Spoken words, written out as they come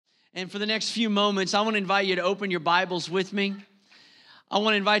And for the next few moments, I want to invite you to open your Bibles with me. I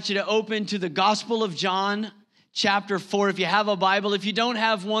want to invite you to open to the Gospel of John, chapter 4. If you have a Bible, if you don't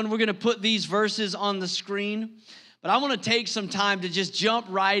have one, we're going to put these verses on the screen. But I want to take some time to just jump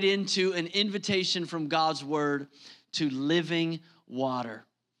right into an invitation from God's Word to living water.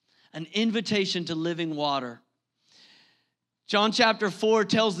 An invitation to living water. John chapter 4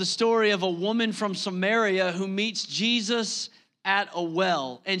 tells the story of a woman from Samaria who meets Jesus at a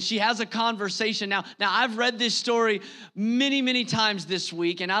well, and she has a conversation. Now I've read this story many times this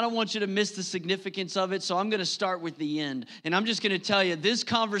week, and I don't want you to miss the significance of it, so I'm going to start with the end. And I'm just going to tell you, this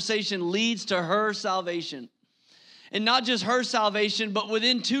conversation leads to her salvation. And not just her salvation, but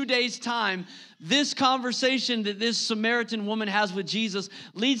within 2 days' time, this conversation that this Samaritan woman has with Jesus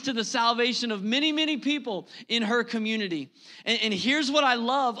leads to the salvation of many people in her community. And here's what I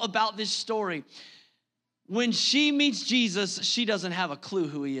love about this story. When she meets Jesus, she doesn't have a clue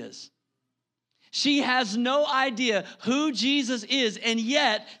who he is. She has no idea who Jesus is, and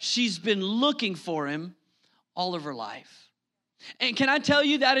yet she's been looking for him all of her life. And can I tell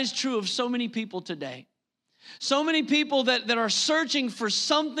you, that is true of so many people today. So many people that are searching for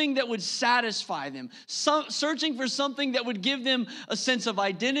something that would satisfy them, searching for something that would give them a sense of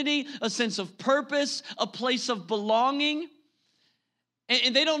identity, a sense of purpose, a place of belonging.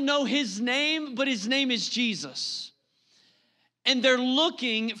 And they don't know his name, but his name is Jesus. And they're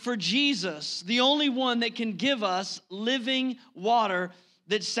looking for Jesus, the only one that can give us living water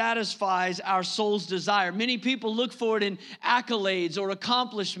that satisfies our soul's desire. Many people look for it in accolades or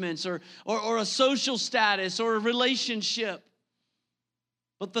accomplishments or a social status or a relationship.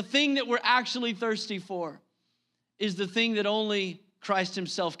 But the thing that we're actually thirsty for is the thing that only Christ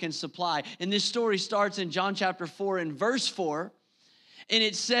himself can supply. And this story starts in John chapter 4 and verse 4. And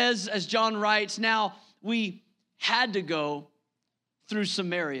it says, as John writes, now we had to go through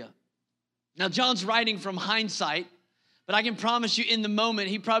Samaria. Now, John's writing from hindsight, but I can promise you in the moment,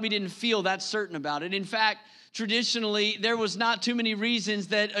 he probably didn't feel that certain about it. In fact, traditionally, there was not too many reasons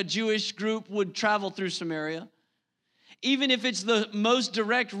that a Jewish group would travel through Samaria, even if it's the most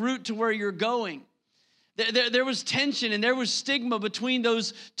direct route to where you're going. There was tension and there was stigma between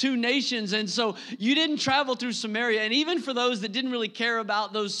those two nations. And so you didn't travel through Samaria. And even for those that didn't really care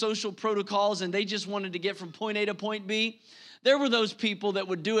about those social protocols and they just wanted to get from point A to point B, there were those people that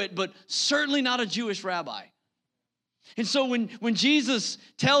would do it, but certainly not a Jewish rabbi. And so when Jesus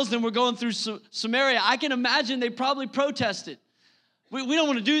tells them we're going through Samaria, I can imagine they probably protested. We don't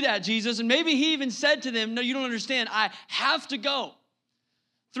want to do that, Jesus. And maybe he even said to them, no, you don't understand. I have to go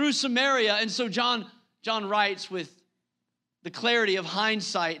through Samaria. And so John writes with the clarity of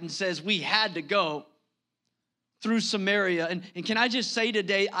hindsight and says, we had to go through Samaria. And can I just say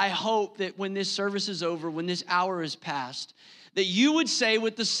today, I hope that when this service is over, when this hour is past, that you would say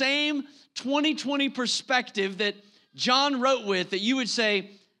with the same 2020 perspective that John wrote with, that you would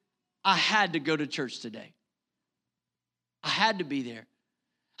say, I had to go to church today. I had to be there.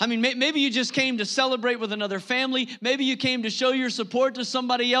 I mean, maybe you just came to celebrate with another family. Maybe you came to show your support to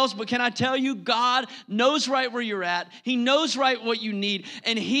somebody else. But can I tell you, God knows right where you're at. He knows right what you need.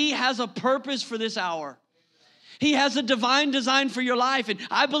 And he has a purpose for this hour. He has a divine design for your life. And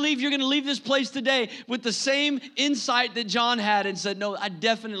I believe you're going to leave this place today with the same insight that John had and said, no, I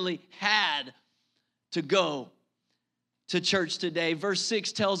definitely had to go to church today. Verse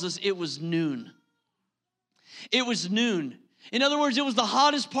 6 tells us it was noon. It was noon. In other words, it was the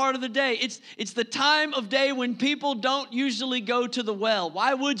hottest part of the day. It's the time of day when people don't usually go to the well.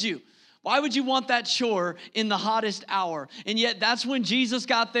 Why would you? Why would you want that chore in the hottest hour? And yet that's when Jesus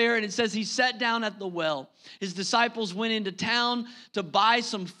got there, and it says he sat down at the well. His disciples went into town to buy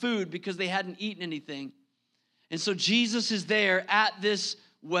some food because they hadn't eaten anything. And so Jesus is there at this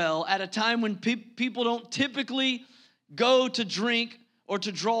well at a time when people don't typically go to drink or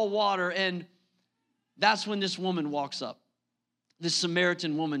to draw water. And that's when this woman walks up. This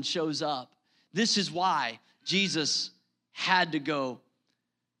Samaritan woman shows up. This is why Jesus had to go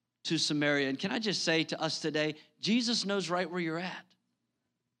to Samaria. And can I just say to us today, Jesus knows right where you're at.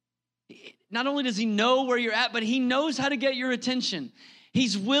 Not only does he know where you're at, but he knows how to get your attention.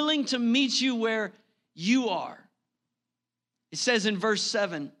 He's willing to meet you where you are. It says in verse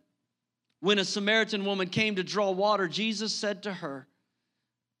 7, when a Samaritan woman came to draw water, Jesus said to her,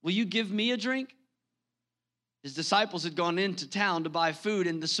 will you give me a drink? His disciples had gone into town to buy food,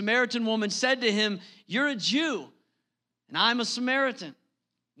 and the Samaritan woman said to him, you're a Jew, and I'm a Samaritan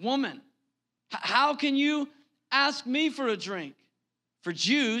woman. How can you ask me for a drink? For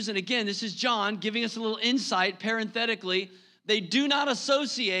Jews, and again, this is John giving us a little insight parenthetically, they do not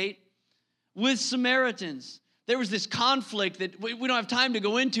associate with Samaritans. There was this conflict that we don't have time to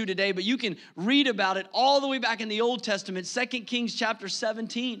go into today, but you can read about it all the way back in the Old Testament, 2 Kings chapter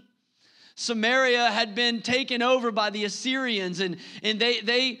 17. Samaria had been taken over by the Assyrians, and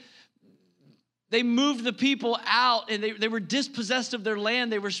they moved the people out, and they were dispossessed of their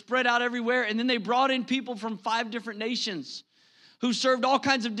land. They were spread out everywhere, and then they brought in people from 5 different nations who served all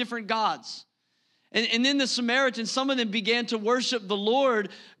kinds of different gods. And then the Samaritans, some of them began to worship the Lord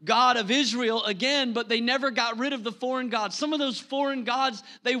God of Israel again, but they never got rid of the foreign gods. Some of those foreign gods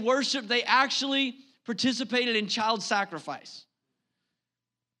they worshiped, they actually participated in child sacrifice.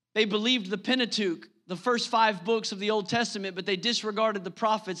 They believed the Pentateuch, the first 5 books of the Old Testament, but they disregarded the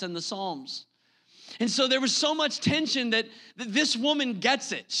prophets and the Psalms. And so there was so much tension that this woman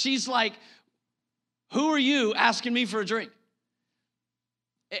gets it. She's like, who are you asking me for a drink?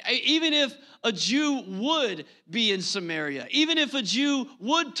 Even if a Jew would be in Samaria, even if a Jew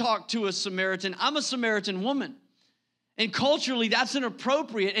would talk to a Samaritan, I'm a Samaritan woman. And culturally, that's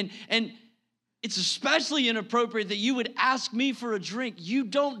inappropriate. And it's especially inappropriate that you would ask me for a drink. You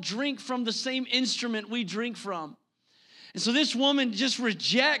don't drink from the same instrument we drink from. And so this woman just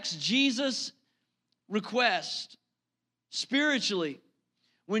rejects Jesus' request spiritually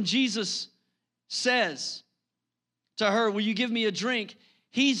when Jesus says to her, will you give me a drink?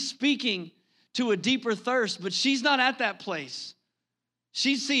 He's speaking to a deeper thirst, but she's not at that place.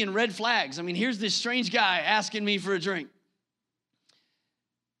 She's seeing red flags. I mean, here's this strange guy asking me for a drink.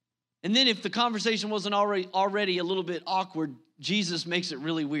 And then if the conversation wasn't already a little bit awkward, Jesus makes it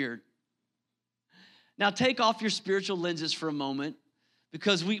really weird. Now take off your spiritual lenses for a moment,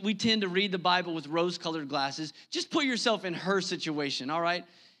 because we tend to read the Bible with rose-colored glasses. Just put yourself in her situation, all right?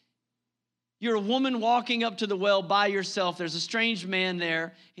 You're a woman walking up to the well by yourself. There's a strange man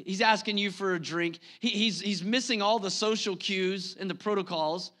there. He's asking you for a drink. He's missing all the social cues and the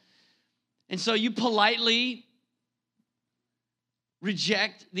protocols. And so you politely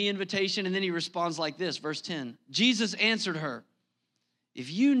reject the invitation, and then he responds like this, verse 10. Jesus answered her,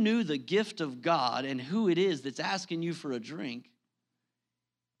 if you knew the gift of God and who it is that's asking you for a drink,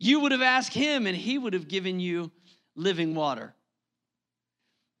 you would have asked him, and he would have given you living water.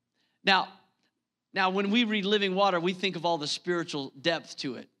 Now, when we read living water, we think of all the spiritual depth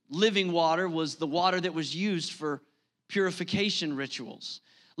to it. Living water was the water that was used for purification rituals.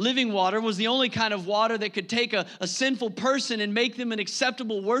 Living water was the only kind of water that could take a sinful person and make them an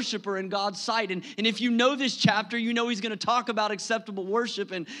acceptable worshiper in God's sight. And if you know this chapter, you know he's going to talk about acceptable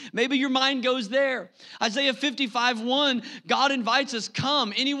worship, and maybe your mind goes there. Isaiah 55:1, God invites us,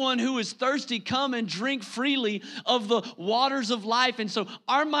 come, anyone who is thirsty, come and drink freely of the waters of life. And so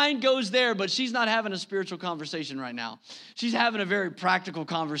our mind goes there, but she's not having a spiritual conversation right now. She's having a very practical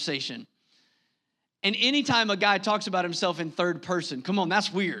conversation. And anytime a guy talks about himself in third person, come on,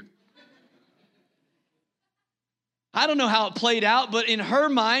 that's weird. I don't know how it played out, but in her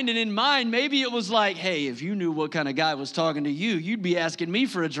mind and in mine, maybe it was like, hey, if you knew what kind of guy was talking to you, you'd be asking me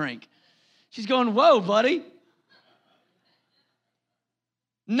for a drink. She's going, whoa, buddy.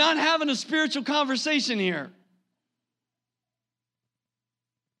 Not having a spiritual conversation here.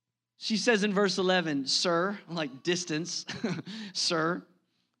 She says in verse 11, sir, like distance, sir,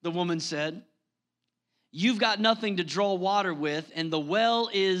 the woman said, you've got nothing to draw water with, and the well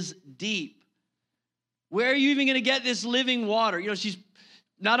is deep. Where are you even going to get this living water? You know, she's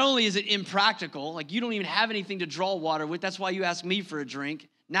not only is it impractical, like you don't even have anything to draw water with. That's why you ask me for a drink.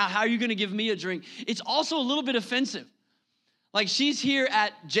 Now, how are you going to give me a drink? It's also a little bit offensive. Like she's here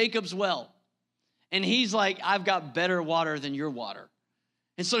at Jacob's well, and he's like, I've got better water than your water.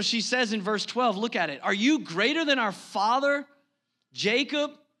 And so she says in verse 12, look at it. Are you greater than our father,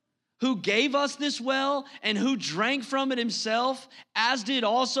 Jacob, who gave us this well and who drank from it himself, as did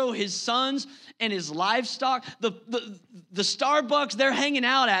also his sons and his livestock? The Starbucks they're hanging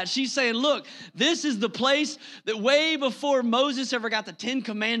out at, she's saying, look, this is the place that way before Moses ever got the 10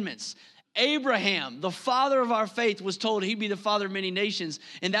 Commandments, Abraham, the father of our faith, was told he'd be the father of many nations.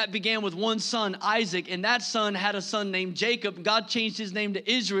 And that began with one son, Isaac. And that son had a son named Jacob. God changed his name to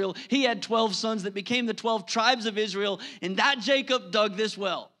Israel. He had 12 sons that became the 12 tribes of Israel. And that Jacob dug this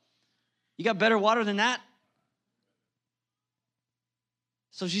well. You got better water than that?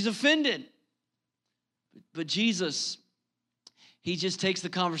 So she's offended. But Jesus, he just takes the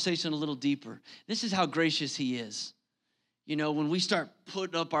conversation a little deeper. This is how gracious he is. You know, when we start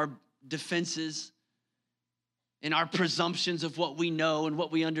putting up our defenses and our presumptions of what we know and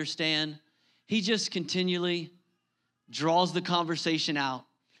what we understand, he just continually draws the conversation out.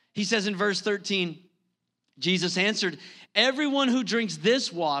 He says in verse 13, Jesus answered, everyone who drinks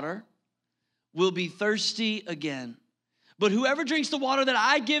this water will be thirsty again. But whoever drinks the water that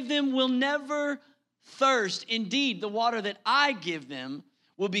I give them will never thirst. Indeed, the water that I give them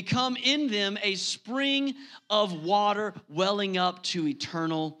will become in them a spring of water welling up to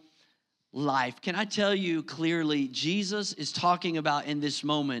eternal life. Can I tell you clearly, Jesus is talking about in this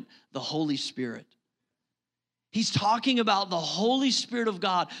moment the Holy Spirit. He's talking about the Holy Spirit of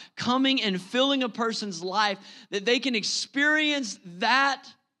God coming and filling a person's life that they can experience that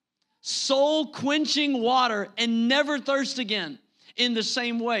soul-quenching water and never thirst again in the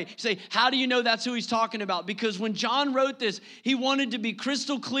same way. You say, how do you know that's who he's talking about? Because when John wrote this, he wanted to be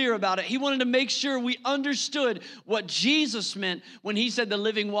crystal clear about it. He wanted to make sure we understood what Jesus meant when he said the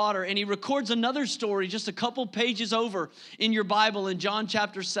living water. And he records another story just a couple pages over in your Bible in John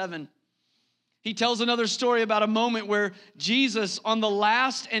chapter 7. He tells another story about a moment where Jesus, on the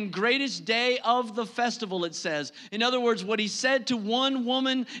last and greatest day of the festival, it says. In other words, what he said to one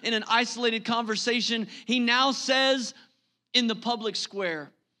woman in an isolated conversation, he now says in the public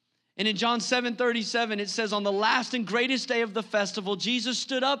square. And in John 7:37, it says, on the last and greatest day of the festival, Jesus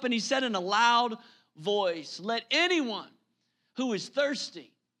stood up and he said in a loud voice, let anyone who is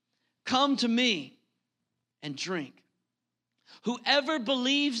thirsty come to me and drink. Whoever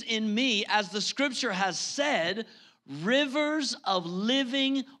believes in me, as the scripture has said, rivers of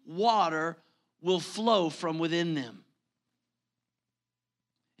living water will flow from within them.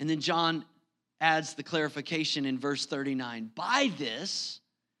 And then John adds the clarification in verse 39. By this,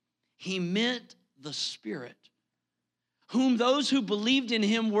 he meant the Spirit, whom those who believed in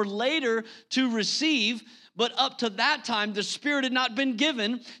him were later to receive. But up to that time, the Spirit had not been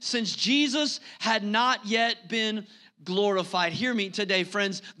given, since Jesus had not yet been glorified. Hear me today,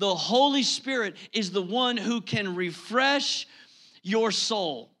 friends. The Holy Spirit is the one who can refresh your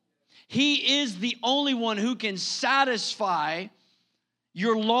soul. He is the only one who can satisfy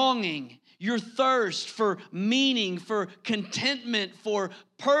your longing, your thirst for meaning, for contentment, for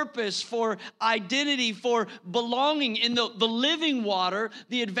purpose, for identity, for belonging. In the living water,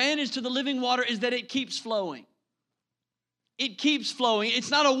 the advantage to the living water is that it keeps flowing. It keeps flowing.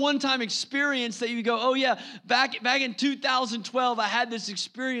 It's not a one-time experience that you go, oh yeah, back in 2012, I had this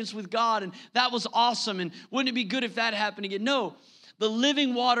experience with God and that was awesome. And wouldn't it be good if that happened again? No, the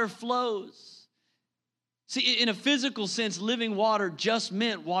living water flows. See, in a physical sense, living water just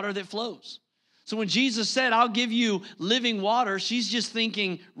meant water that flows. So when Jesus said, I'll give you living water, she's just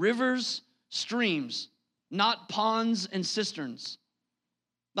thinking rivers, streams, not ponds and cisterns.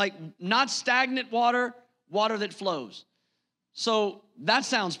 Like not stagnant water, water that flows. So that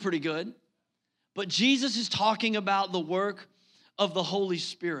sounds pretty good. But Jesus is talking about the work of the Holy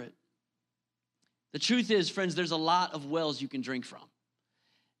Spirit. The truth is, friends, there's a lot of wells you can drink from.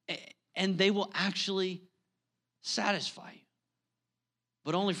 And they will actually satisfy you,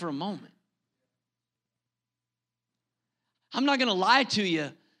 but only for a moment. I'm not going to lie to you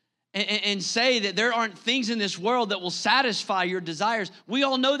and say that there aren't things in this world that will satisfy your desires. We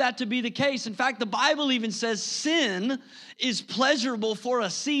all know that to be the case. In fact, the Bible even says sin is pleasurable for a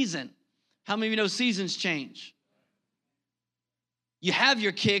season. How many of you know seasons change? You have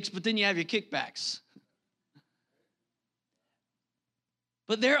your kicks, but then you have your kickbacks.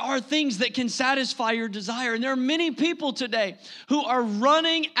 But there are things that can satisfy your desire. And there are many people today who are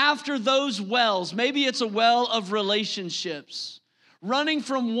running after those wells. Maybe it's a well of relationships. Running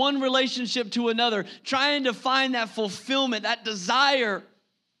from one relationship to another, trying to find that fulfillment, that desire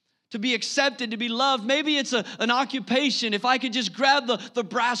to be accepted, to be loved. Maybe it's an occupation. If I could just grab the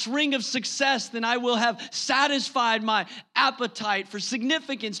brass ring of success, then I will have satisfied my appetite for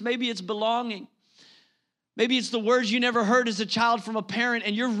significance. Maybe it's belonging. Maybe it's the words you never heard as a child from a parent,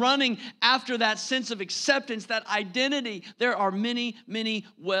 and you're running after that sense of acceptance, that identity. There are many, many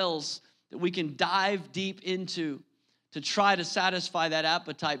wells that we can dive deep into to try to satisfy that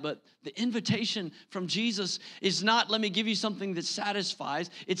appetite. But the invitation from Jesus is not, let me give you something that satisfies.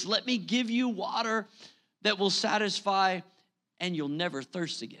 It's, let me give you water that will satisfy and you'll never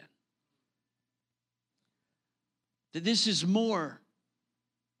thirst again. That this is more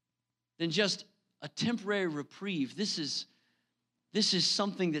than just a temporary reprieve. This is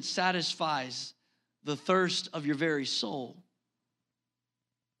something that satisfies the thirst of your very soul.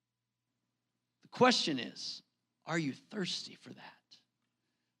 The question is, are you thirsty for that?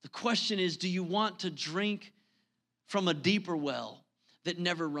 The question is, do you want to drink from a deeper well that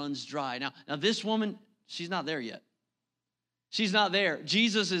never runs dry? Now this woman, she's not there yet. She's not there.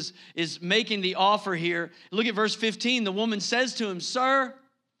 Jesus is making the offer here. Look at verse 15. The woman says to him, "Sir,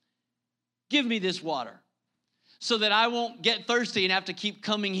 give me this water so that I won't get thirsty and have to keep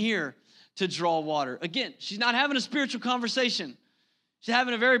coming here to draw water." Again, she's not having a spiritual conversation. She's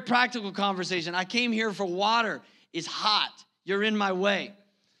having a very practical conversation. I came here for water. It's hot. You're in my way.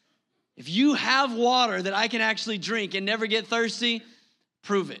 If you have water that I can actually drink and never get thirsty,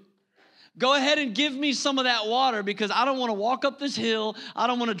 prove it. Go ahead and give me some of that water because I don't want to walk up this hill. I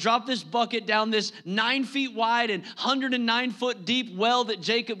don't want to drop this bucket down this 9 feet wide and 109 foot deep well that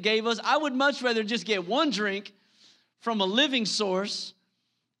Jacob gave us. I would much rather just get one drink from a living source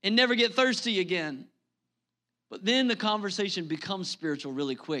and never get thirsty again. But then the conversation becomes spiritual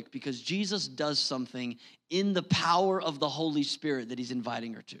really quick because Jesus does something in the power of the Holy Spirit that he's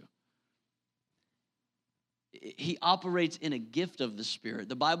inviting her to. He operates in a gift of the Spirit.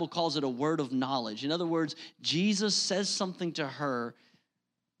 The Bible calls it a word of knowledge. In other words, Jesus says something to her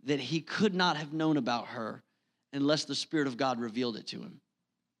that he could not have known about her unless the Spirit of God revealed it to him.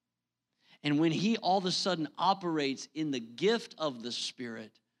 And when he all of a sudden operates in the gift of the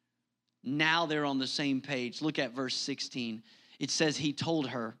Spirit, now they're on the same page. Look at verse 16. It says he told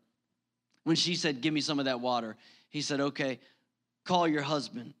her, when she said, give me some of that water, he said, okay, call your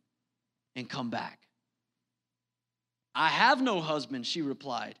husband and come back. I have no husband, she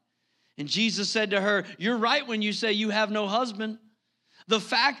replied. And Jesus said to her, you're right when you say you have no husband. The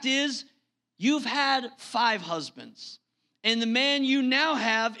fact is, you've had 5 husbands, and the man you now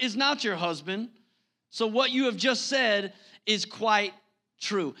have is not your husband. So what you have just said is quite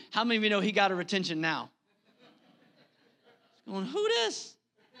true. How many of you know he got her attention now? Going, who this?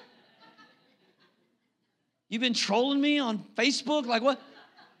 You've been trolling me on Facebook? Like what?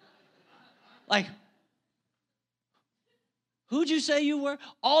 Like, who'd you say you were?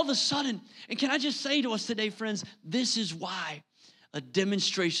 All of a sudden, and can I just say to us today, friends, this is why a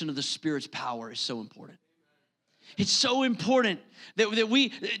demonstration of the Spirit's power is so important. It's so important that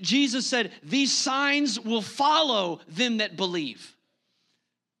Jesus said, these signs will follow them that believe.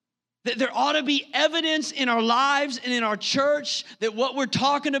 That there ought to be evidence in our lives and in our church that what we're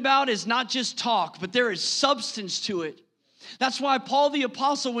talking about is not just talk, but there is substance to it. That's why Paul the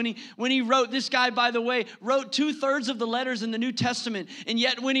Apostle, when he wrote, this guy, by the way, wrote 2/3 of the letters in the New Testament. And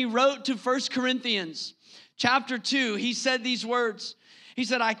yet when he wrote to 1 Corinthians chapter 2, he said these words. He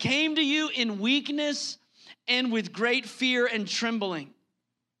said, I came to you in weakness and with great fear and trembling.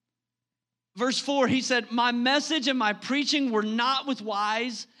 Verse 4, he said, my message and my preaching were not with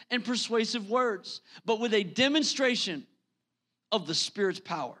wise and persuasive words, but with a demonstration of the Spirit's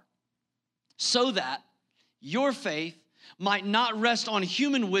power, so that your faith might not rest on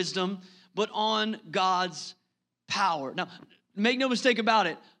human wisdom, but on God's power. Now, make no mistake about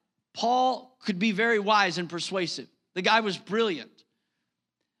it, Paul could be very wise and persuasive. The guy was brilliant.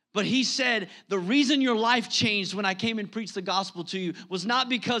 But he said, the reason your life changed when I came and preached the gospel to you was not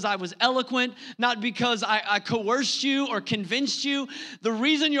because I was eloquent, not because I coerced you or convinced you. The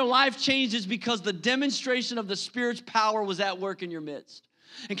reason your life changed is because the demonstration of the Spirit's power was at work in your midst.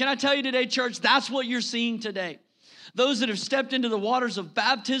 And can I tell you today, church, that's what you're seeing today. Those that have stepped into the waters of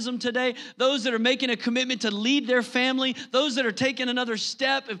baptism today, those that are making a commitment to lead their family, those that are taking another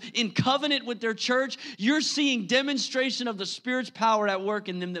step in covenant with their church, you're seeing demonstration of the Spirit's power at work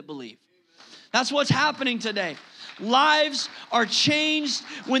in them that believe. That's what's happening today. Lives are changed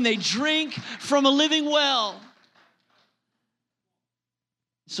when they drink from a living well.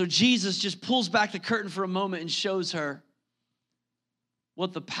 So Jesus just pulls back the curtain for a moment and shows her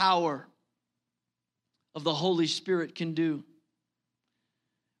what the power of the Holy Spirit can do.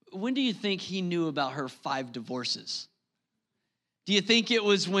 When do you think he knew about her 5 divorces? Do you think it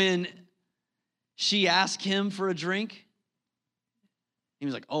was when she asked him for a drink? He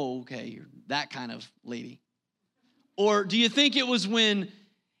was like, oh, okay, you're that kind of lady. Or do you think it was when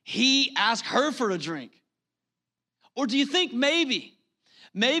he asked her for a drink? Or do you think maybe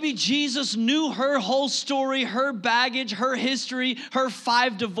Jesus knew her whole story, her baggage, her history, her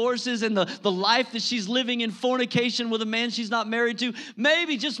 5 divorces, and the life that she's living in fornication with a man she's not married to?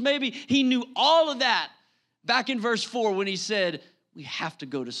 Maybe, just maybe, he knew all of that back in verse 4 when he said, we have to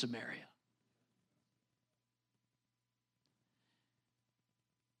go to Samaria.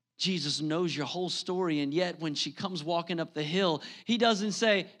 Jesus knows your whole story, and yet when she comes walking up the hill, he doesn't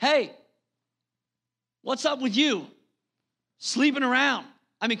say, hey, what's up with you? Sleeping around.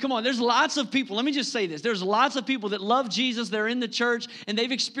 I mean, come on, there's lots of people. Let me just say this. There's lots of people that love Jesus. They're in the church, and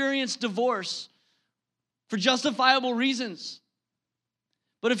they've experienced divorce for justifiable reasons.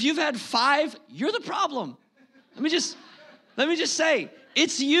 But if you've had 5, you're the problem. Let me just say,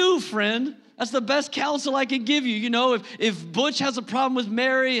 it's you, friend. That's the best counsel I can give you. You know, if Butch has a problem with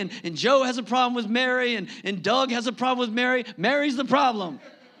Mary, and Joe has a problem with Mary, and Doug has a problem with Mary, Mary's the problem.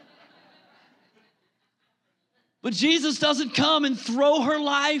 But Jesus doesn't come and throw her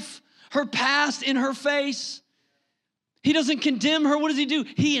life, her past in her face. He doesn't condemn her. What does he do?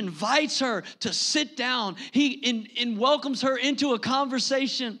 He invites her to sit down. He welcomes her into a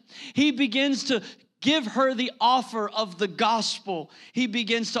conversation. He begins to give her the offer of the gospel. He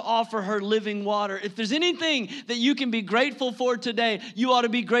begins to offer her living water. If there's anything that you can be grateful for today, you ought to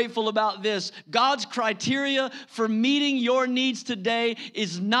be grateful about this. God's criteria for meeting your needs today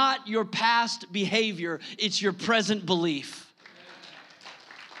is not your past behavior. It's your present belief.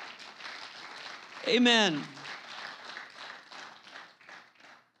 Amen.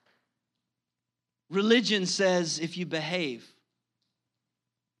 Religion says if you behave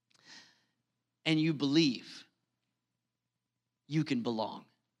and you believe, you can belong.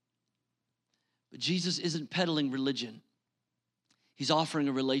 But Jesus isn't peddling religion. He's offering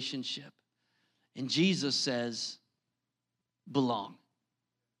a relationship. And Jesus says, belong.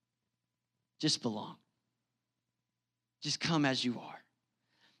 Just belong. Just come as you are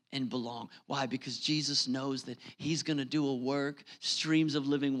and belong. Why? Because Jesus knows that he's going to do a work. Streams of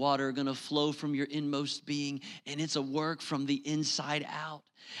living water are going to flow from your inmost being, and it's a work from the inside out.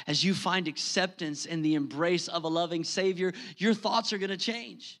 As you find acceptance in the embrace of a loving Savior, your thoughts are going to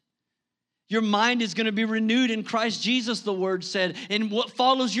change. Your mind is going to be renewed in Christ Jesus, the word said. And what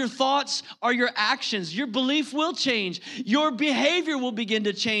follows your thoughts are your actions. Your belief will change. Your behavior will begin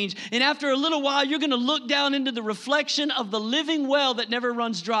to change. And after a little while, you're going to look down into the reflection of the living well that never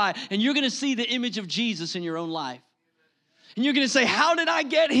runs dry. And you're going to see the image of Jesus in your own life. And you're going to say, how did I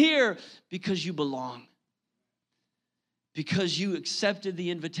get here? Because you belong. Because you accepted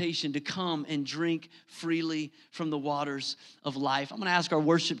the invitation to come and drink freely from the waters of life. I'm going to ask our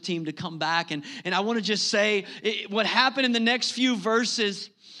worship team to come back. And I want to just say what happened in the next few verses,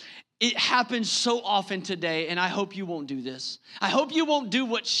 it happens so often today, and I hope you won't do this. I hope you won't do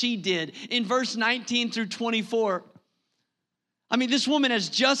what she did in verse 19 through 24. I mean, this woman has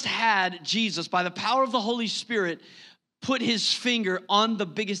just had Jesus, by the power of the Holy Spirit, put his finger on the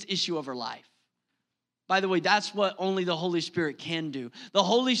biggest issue of her life. By the way, that's what only the Holy Spirit can do. The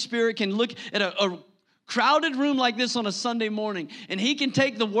Holy Spirit can look at a crowded room like this on a Sunday morning, and he can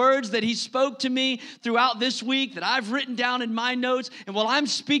take the words that he spoke to me throughout this week that I've written down in my notes, and while I'm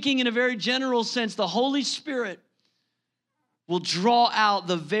speaking in a very general sense, the Holy Spirit will draw out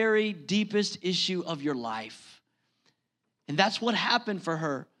the very deepest issue of your life. And that's what happened for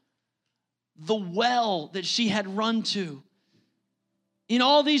her. The well that she had run to in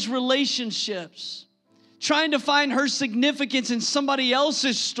all these relationships, trying to find her significance in somebody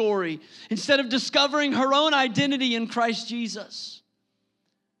else's story instead of discovering her own identity in Christ Jesus.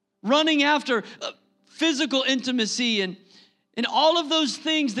 Running after physical intimacy and all of those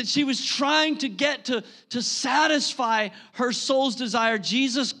things that she was trying to get to satisfy her soul's desire,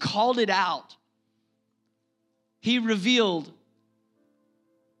 Jesus called it out. He revealed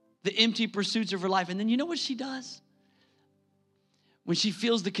the empty pursuits of her life. And then you know what she does? When she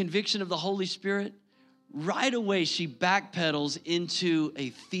feels the conviction of the Holy Spirit, right away, she backpedals into a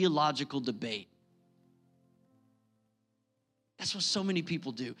theological debate. That's what so many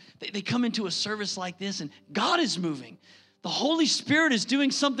people do. They come into a service like this and God is moving. The Holy Spirit is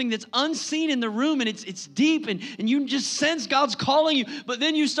doing something that's unseen in the room, and it's deep, and you just sense God's calling you. But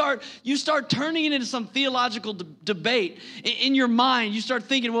then you start turning it into some theological debate in your mind. You start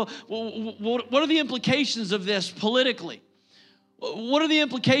thinking, well, what are the implications of this politically? What are the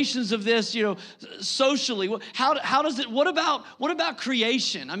implications of this, socially? How does it? What about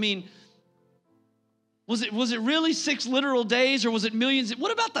creation? I mean, was it really 6 literal days, or was it millions?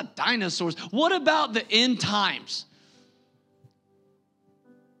 What about the dinosaurs? What about the end times?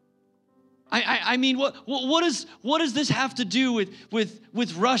 I mean, what does this have to do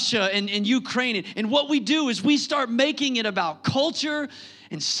with Russia and Ukraine? And what we do is we start making it about culture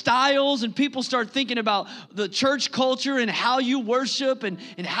and styles, and people start thinking about the church culture and how you worship and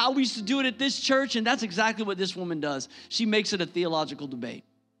how we used to do it at this church, and that's exactly what this woman does. She makes it a theological debate.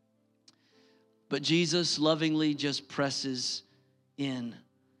 But Jesus lovingly just presses in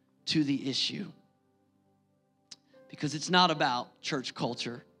to the issue, because it's not about church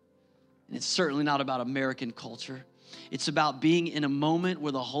culture, and it's certainly not about American culture. It's about being in a moment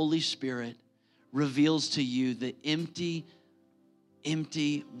where the Holy Spirit reveals to you the empty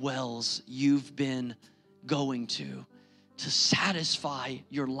wells you've been going to satisfy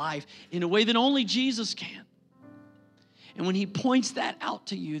your life in a way that only Jesus can. And when he points that out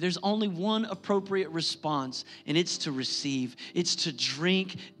to you, there's only one appropriate response, and it's to receive. It's to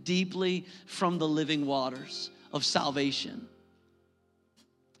drink deeply from the living waters of salvation.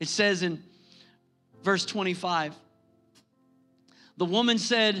 It says in verse 25, the woman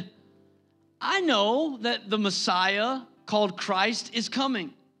said, I know that the Messiah called Christ is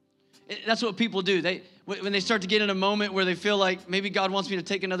coming. That's what people do. when they start to get in a moment where they feel like maybe God wants me to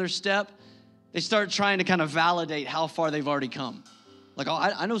take another step, they start trying to kind of validate how far they've already come. Like, oh,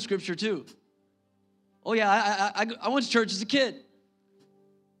 I know scripture too. Oh yeah, I went to church as a kid.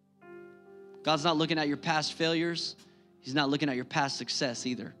 God's not looking at your past failures. He's not looking at your past success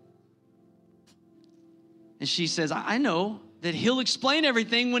either. And she says, I know that he'll explain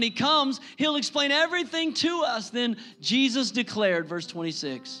everything when he comes. He'll explain everything to us. Then Jesus declared, verse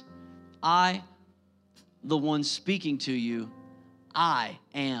 26, I, the one speaking to you, I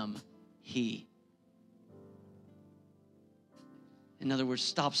am he. In other words,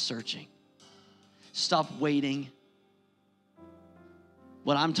 stop searching. Stop waiting.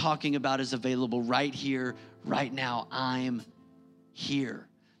 What I'm talking about is available right here, right now. I'm here.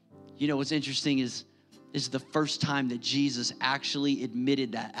 You know what's interesting is the first time that Jesus actually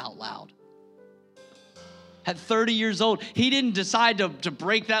admitted that out loud. At 30 years old, he didn't decide to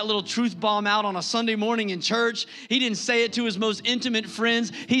break that little truth bomb out on a Sunday morning in church. He didn't say it to his most intimate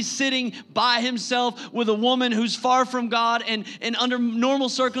friends. He's sitting by himself with a woman who's far from God and under normal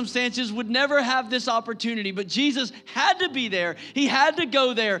circumstances would never have this opportunity. But Jesus had to be there. He had to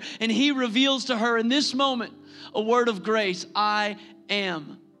go there. And he reveals to her in this moment a word of grace. I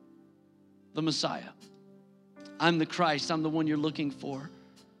am the Messiah. I'm the Christ. I'm the one you're looking for.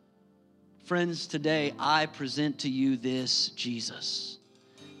 Friends, today I present to you this Jesus.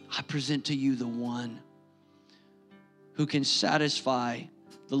 I present to you the one who can satisfy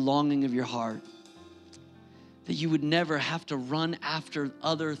the longing of your heart, that you would never have to run after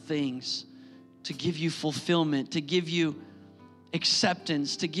other things to give you fulfillment, to give you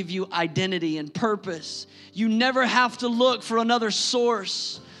acceptance, to give you identity and purpose. You never have to look for another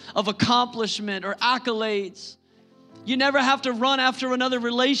source of accomplishment or accolades. You never have to run after another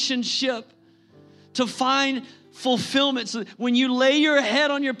relationship to find fulfillment. So when you lay your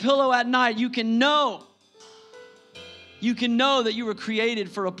head on your pillow at night, you can know that you were created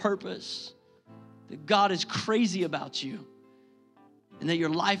for a purpose, that God is crazy about you, and that your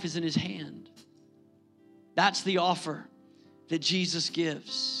life is in his hand. That's the offer that Jesus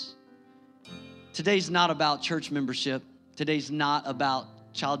gives. Today's not about church membership. Today's not about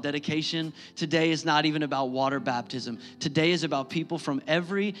child dedication. Today is not even about water baptism. Today is about people from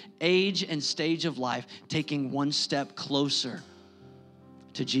every age and stage of life taking one step closer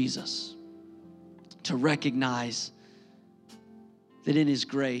to Jesus, to recognize that in his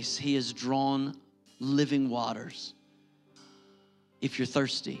grace, he has drawn living waters. If you're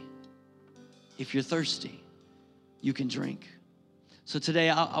thirsty, you can drink. So today,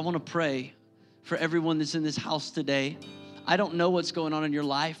 I want to pray for everyone that's in this house today. I don't know what's going on in your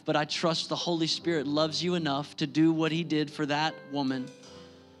life, but I trust the Holy Spirit loves you enough to do what he did for that woman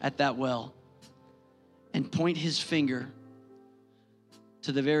at that well and point his finger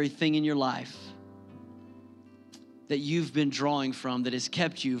to the very thing in your life that you've been drawing from that has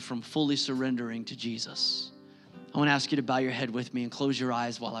kept you from fully surrendering to Jesus. I want to ask you to bow your head with me and close your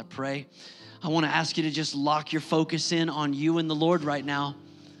eyes while I pray. I want to ask you to just lock your focus in on you and the Lord right now.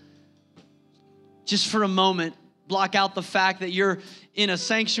 Just for a moment, block out the fact that you're in a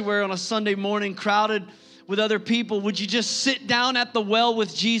sanctuary on a Sunday morning crowded with other people. Would you just sit down at the well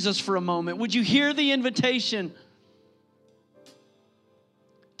with Jesus for a moment? Would you hear the invitation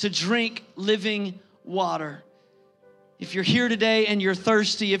to drink living water? If you're here today and you're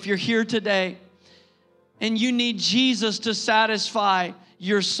thirsty, if you're here today and you need Jesus to satisfy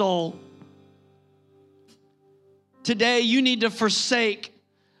your soul, today you need to forsake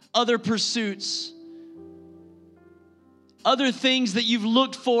other pursuits, other things that you've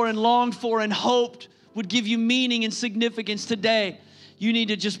looked for and longed for and hoped would give you meaning and significance. Today, you need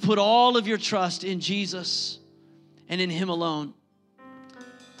to just put all of your trust in Jesus and in him alone.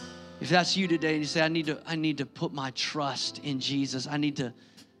 If that's you today and you say, I need to put my trust in Jesus. I need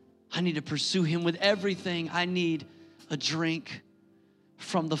to pursue him with everything. I need a drink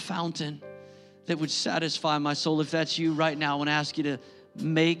from the fountain that would satisfy my soul. If that's you right now, I want to ask you to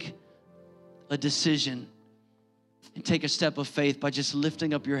make a decision and take a step of faith by just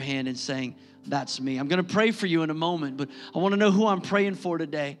lifting up your hand and saying, that's me. I'm going to pray for you in a moment, but I want to know who I'm praying for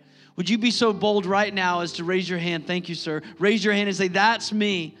today. Would you be so bold right now as to raise your hand? Thank you, sir. Raise your hand and say, that's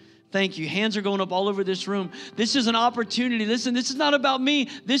me. Thank you. Hands are going up all over this room. This is an opportunity. Listen, this is not about me.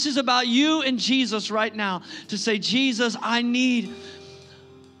 This is about you and Jesus right now to say, Jesus, I need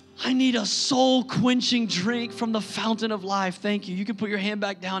a soul-quenching drink from the fountain of life. Thank you. You can put your hand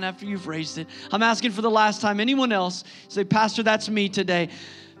back down after you've raised it. I'm asking for the last time. Anyone else? Say, Pastor, that's me today.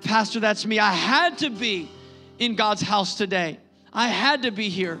 Pastor, that's me. I had to be in God's house today. I had to be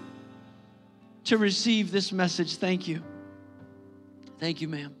here to receive this message. Thank you. Thank you,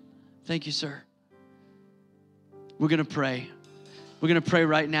 ma'am. Thank you, sir. we're going to pray. We're going to pray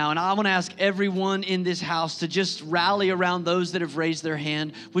right now. And I want to ask everyone in this house to just rally around those that have raised their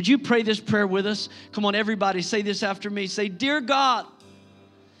hand. Would you pray this prayer with us? Come on, everybody, say this after me. Say, "Dear God,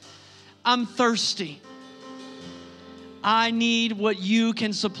 I'm thirsty. I need what you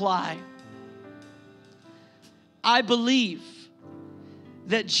can supply. I believe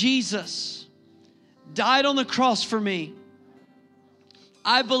that Jesus died on the cross for me.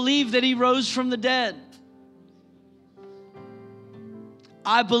 I believe that he rose from the dead.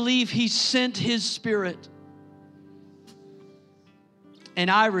 I believe he sent his Spirit.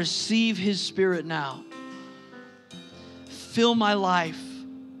 And I receive his Spirit now. Fill my life.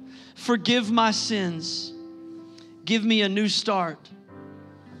 Forgive my sins. Give me a new start.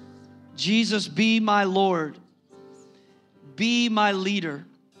 Jesus, be my Lord. Be my leader.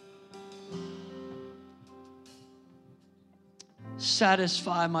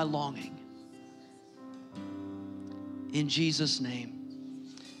 Satisfy my longing. In Jesus' name."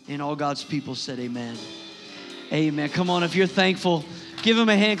 And all God's people said amen. Amen. Come on, if you're thankful, give him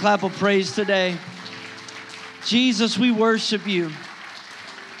a hand clap of praise today. Jesus, we worship you.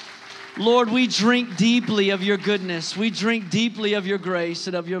 Lord, we drink deeply of your goodness. We drink deeply of your grace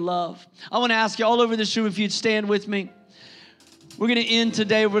and of your love. I want to ask you all over this room if you'd stand with me. We're going to end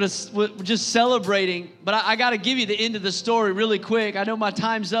today. We're just celebrating, but I got to give you the end of the story really quick. I know my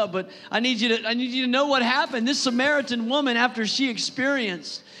time's up, but I need you to know what happened. This Samaritan woman, after she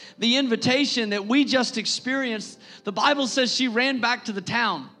experienced the invitation that we just experienced, the Bible says she ran back to the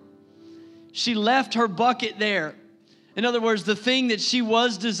town. She left her bucket there. In other words, the thing that she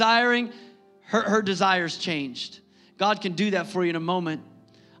was desiring, her desires changed. God can do that for you in a moment.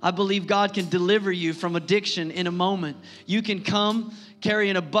 I believe God can deliver you from addiction in a moment. You can come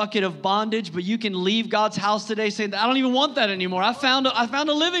carrying a bucket of bondage, but you can leave God's house today saying, "I don't even want that anymore. I found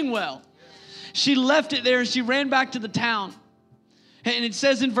a living well." She left it there and she ran back to the town. And it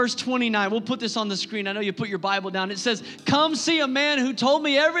says in verse 29, we'll put this on the screen. I know you put your Bible down. It says, "Come see a man who told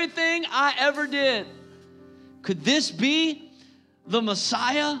me everything I ever did. Could this be the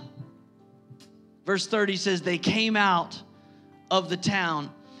Messiah?" Verse 30 says, they came out of the town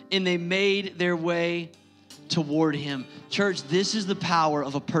and they made their way toward him. Church, this is the power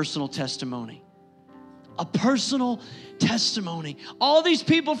of a personal testimony. A personal testimony. All these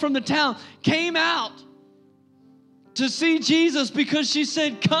people from the town came out to see Jesus because she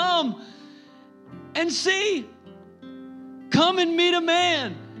said, "Come and see. Come and meet a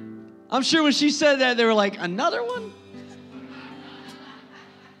man." I'm sure when she said that, they were like, "Another one?"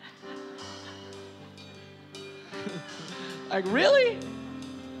 Like, really?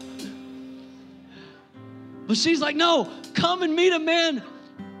 But she's like, "No, come and meet a man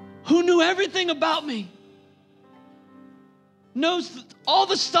who knew everything about me. Knows all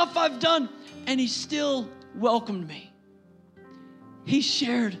the stuff I've done, and he still welcomed me." He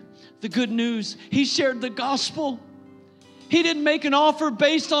shared the good news. He shared the gospel. He didn't make an offer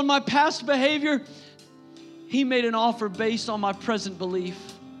based on my past behavior. He made an offer based on my present belief.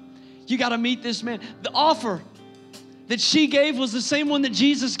 You got to meet this man. The offer that she gave was the same one that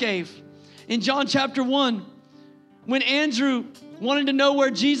Jesus gave. In John chapter 1, when Andrew wanted to know where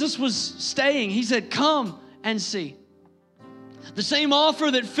Jesus was staying, he said, "Come and see." The same offer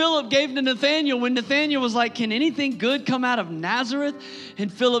that Philip gave to Nathanael when Nathanael was like, "Can anything good come out of Nazareth?"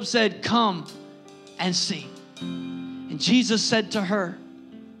 And Philip said, "Come and see." And Jesus said to her,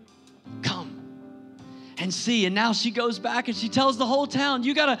 "Come and see." And now she goes back and she tells the whole town,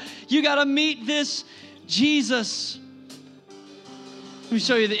 you gotta meet this Jesus. Let me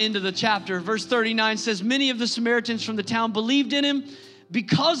show you the end of the chapter. Verse 39 says, many of the Samaritans from the town believed in him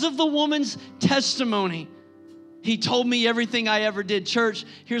because of the woman's testimony. He told me everything I ever did. Church,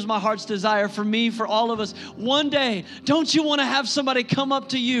 here's my heart's desire for me, for all of us. One day, don't you want to have somebody come up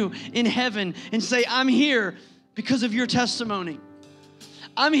to you in heaven and say, I'm here because of your testimony.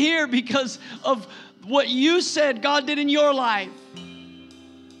 I'm here because of what you said God did in your life.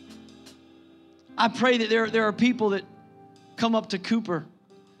 I pray that there are people that come up to Cooper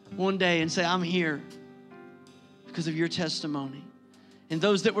one day and say, I'm here because of your testimony. And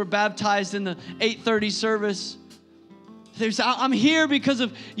those that were baptized in the 8:30 service, they say, I'm here because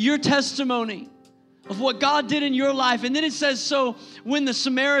of your testimony of what God did in your life. And then it says, so when the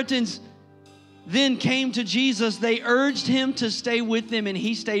Samaritans then came to Jesus, they urged him to stay with them, and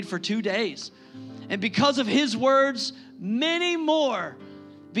he stayed for 2 days. And because of his words, many more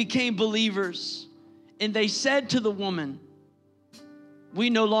became believers. And they said to the woman, we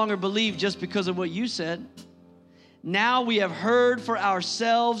no longer believe just because of what you said. Now we have heard for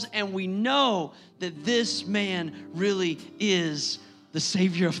ourselves, and we know that this man really is the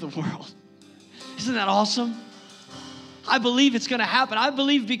Savior of the world. Isn't that awesome? I believe it's going to happen. I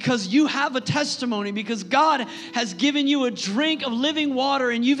believe because you have a testimony, because God has given you a drink of living water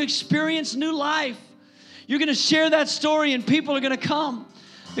and you've experienced new life. You're going to share that story and people are going to come.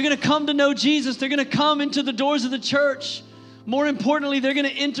 They're going to come to know Jesus. They're going to come into the doors of the church. More importantly, they're going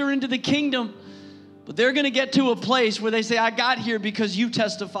to enter into the kingdom. But they're going to get to a place where they say, I got here because you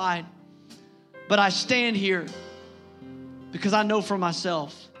testified. But I stand here because I know for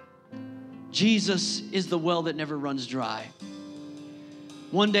myself, Jesus is the well that never runs dry.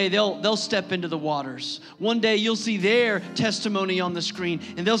 One day they'll step into the waters. One day you'll see their testimony on the screen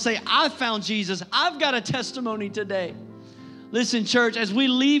and they'll say, I found Jesus. I've got a testimony today. Listen, church, as we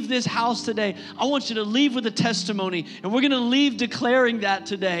leave this house today, I want you to leave with a testimony, and we're going to leave declaring that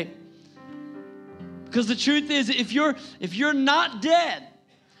today. Because the truth is, if you're not dead,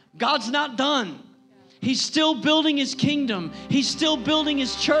 God's not done. He's still building his kingdom. He's still building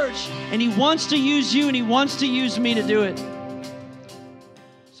his church, and he wants to use you and he wants to use me to do it.